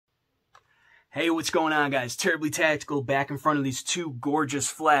Hey, what's going on, guys? Terribly Tactical back in front of these two gorgeous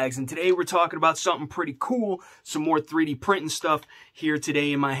flags, and today we're talking about something pretty cool, some more 3D printing stuff. Here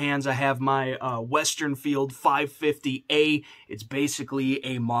today in my hands I have my Western Field 550A. It's basically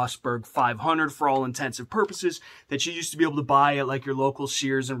a Mossberg 500 for all intensive purposes that you used to be able to buy at like your local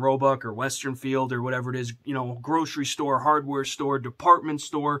Sears and Roebuck or Western Field or whatever it is, you know, grocery store, hardware store, department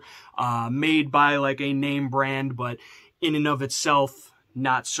store, made by like a name brand, but in and of itself,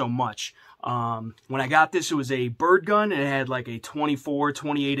 not so much. When I got this, it was a bird gun, and it had like a 24,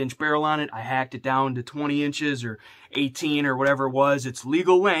 28-inch barrel on it. I hacked it down to 20 inches or 18 or whatever it was. It's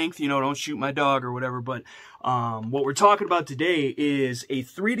legal length, you know, don't shoot my dog or whatever. But what we're talking about today is a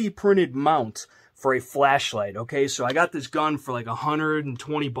 3D printed mount for a flashlight. Okay, so I got this gun for like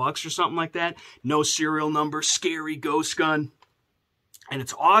 120 bucks or something like that. No serial number, scary ghost gun. And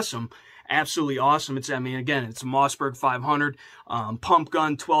it's awesome. Absolutely awesome. It's, I mean, again, it's a Mossberg 500, pump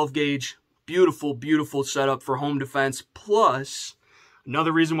gun, 12 gauge. Beautiful, beautiful setup for home defense. Plus,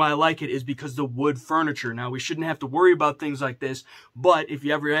 another reason why I like it is because the wood furniture. Now, we shouldn't have to worry about things like this, but if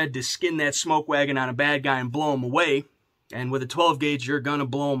you ever had to skin that smoke wagon on a bad guy and blow him away, and with a 12 gauge, you're going to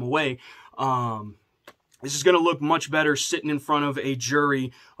blow him away, this is going to look much better sitting in front of a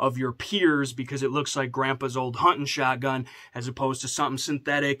jury of your peers because it looks like Grandpa's old hunting shotgun as opposed to something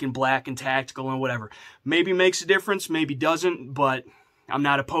synthetic and black and tactical and whatever. Maybe makes a difference, maybe doesn't, but I'm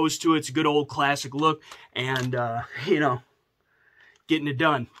not opposed to it. It's a good old classic look and, you know, getting it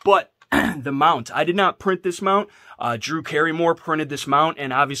done. But the mount, I did not print this mount. Drew Carrymore printed this mount,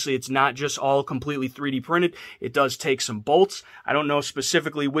 and obviously it's not just all completely 3D printed. It does take some bolts. I don't know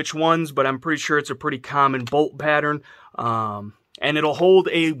specifically which ones, but I'm pretty sure it's a pretty common bolt pattern. And it'll hold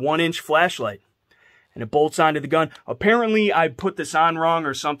a 1-inch flashlight. And it bolts onto the gun. Apparently, I put this on wrong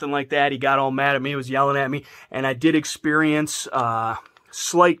or something like that. He got all mad at me, was yelling at me, and I did experience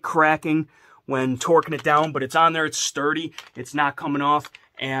slight cracking when torquing it down, but it's on there, it's sturdy, it's not coming off,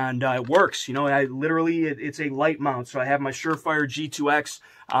 and it works. You know, it's a light mount, so I have my Surefire G2X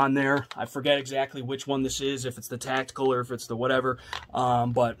on there. I forget exactly which one this is, if it's the tactical or if it's the whatever,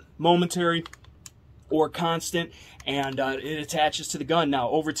 but momentary or constant, and it attaches to the gun. Now,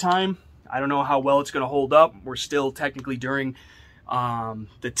 over time, I don't know how well it's going to hold up. We're still technically during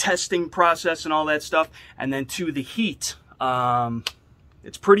the testing process and all that stuff, and then to the heat.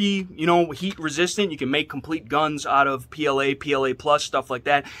 It's pretty, you know, heat resistant. You can make complete guns out of PLA, PLA plus, stuff like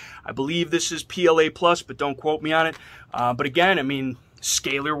that. I believe this is PLA plus, but don't quote me on it. But again, I mean,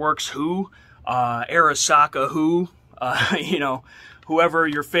 Scalar Works who, I.S.R.A who, you know, whoever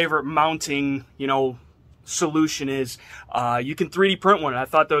your favorite mounting, you know, solution is, you can 3D print one. I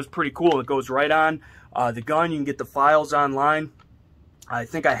thought that was pretty cool. It goes right on the gun. You can get the files online. I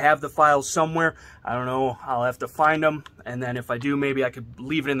think I have the files somewhere. I don't know. I'll have to find them. And then if I do, maybe I could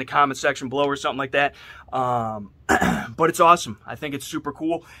leave it in the comment section below or something like that. But it's awesome. I think it's super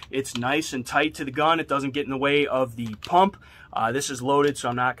cool. It's nice and tight to the gun. It doesn't get in the way of the pump. This is loaded, so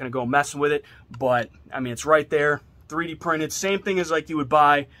I'm not going to go messing with it. But, I mean, it's right there. 3D printed. Same thing as like you would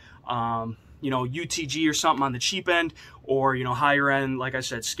buy, you know, UTG or something on the cheap end. Or, you know, higher end, like I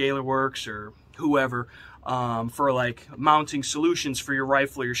said, Scalar Works or whoever. For like mounting solutions for your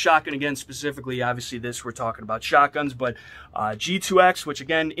rifle or your shotgun. Again, specifically, obviously this, we're talking about shotguns, but G2X, which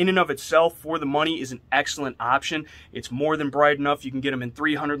again, in and of itself, for the money, is an excellent option. It's more than bright enough. You can get them in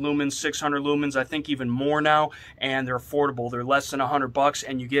 300 lumens, 600 lumens, I think even more now, and they're affordable. They're less than 100 bucks,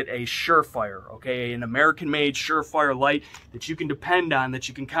 and you get a Surefire, okay, an American-made Surefire light that you can depend on, that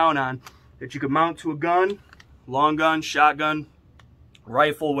you can count on, that you can mount to a gun, long gun, shotgun,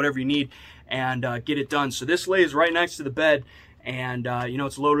 rifle, whatever you need, and get it done. So this lays right next to the bed, and you know,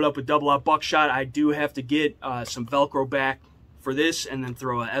 it's loaded up with double-aught buckshot. I do have to get some Velcro back for this, and then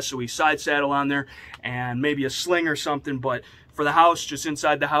throw a SOE side saddle on there, and maybe a sling or something. But for the house, just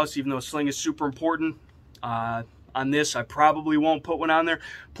inside the house, even though a sling is super important, on this, I probably won't put one on there.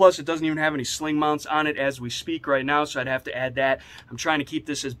 Plus, it doesn't even have any sling mounts on it as we speak right now, so I'd have to add that. I'm trying to keep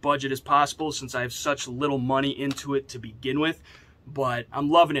this as budget as possible since I have such little money into it to begin with. But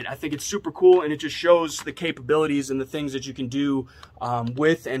I'm loving it. I think it's super cool, and it just shows the capabilities and the things that you can do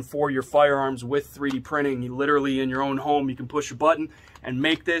with and for your firearms with 3D printing. You literally, in your own home, you can push a button and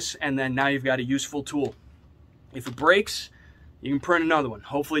make this, and then now you've got a useful tool. If it breaks, you can print another one.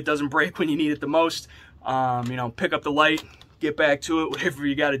 Hopefully it doesn't break when you need it the most. You know, pick up the light, get back to it, whatever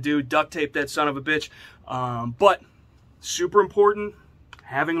you got to do. Duct tape that son of a bitch. But super important.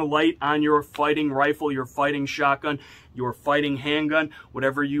 having a light on your fighting rifle, your fighting shotgun, your fighting handgun,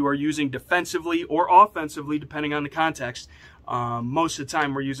 whatever you are using defensively or offensively, depending on the context. Most of the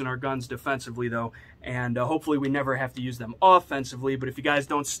time we're using our guns defensively though, and hopefully we never have to use them offensively. But if you guys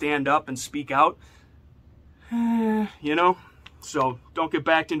don't stand up and speak out, you know, so don't get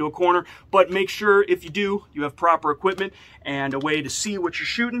backed into a corner. But make sure if you do, you have proper equipment and a way to see what you're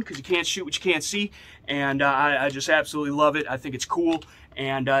shooting, because you can't shoot what you can't see. And I just absolutely love it. I think it's cool.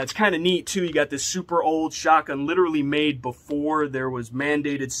 And it's kind of neat too. You got this super old shotgun, literally made before there was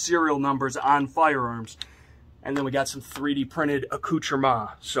mandated serial numbers on firearms. And then we got some 3D printed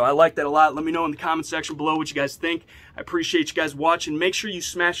accoutrement. So I like that a lot. Let me know in the comment section below what you guys think. I appreciate you guys watching. Make sure you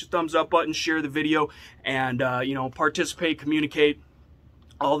smash the thumbs up button, share the video, and you know, participate, communicate.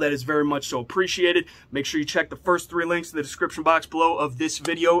 All that is very much so appreciated. Make sure you check the first 3 links in the description box below of this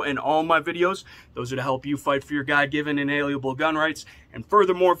video and all my videos. Those are to help you fight for your God-given inalienable gun rights. And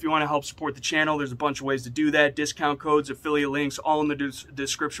furthermore, if you want to help support the channel, there's a bunch of ways to do that. Discount codes, affiliate links, all in the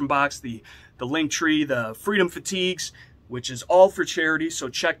description box. The link tree, the Freedom Fatigues, which is all for charities. So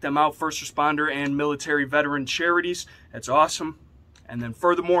check them out, first responder and military veteran charities. That's awesome. And then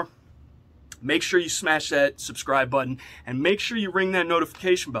furthermore, make sure you smash that subscribe button and make sure you ring that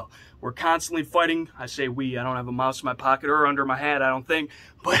notification bell. We're constantly fighting. I say we, I don't have a mouse in my pocket or under my hat, I don't think,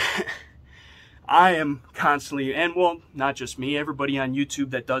 but I am constantly, and well, not just me, everybody on YouTube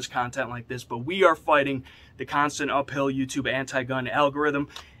that does content like this, but we are fighting the constant uphill YouTube anti-gun algorithm,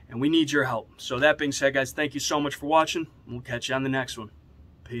 and we need your help. So that being said, guys, thank you so much for watching. We'll catch you on the next one.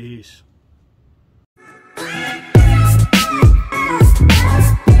 Peace.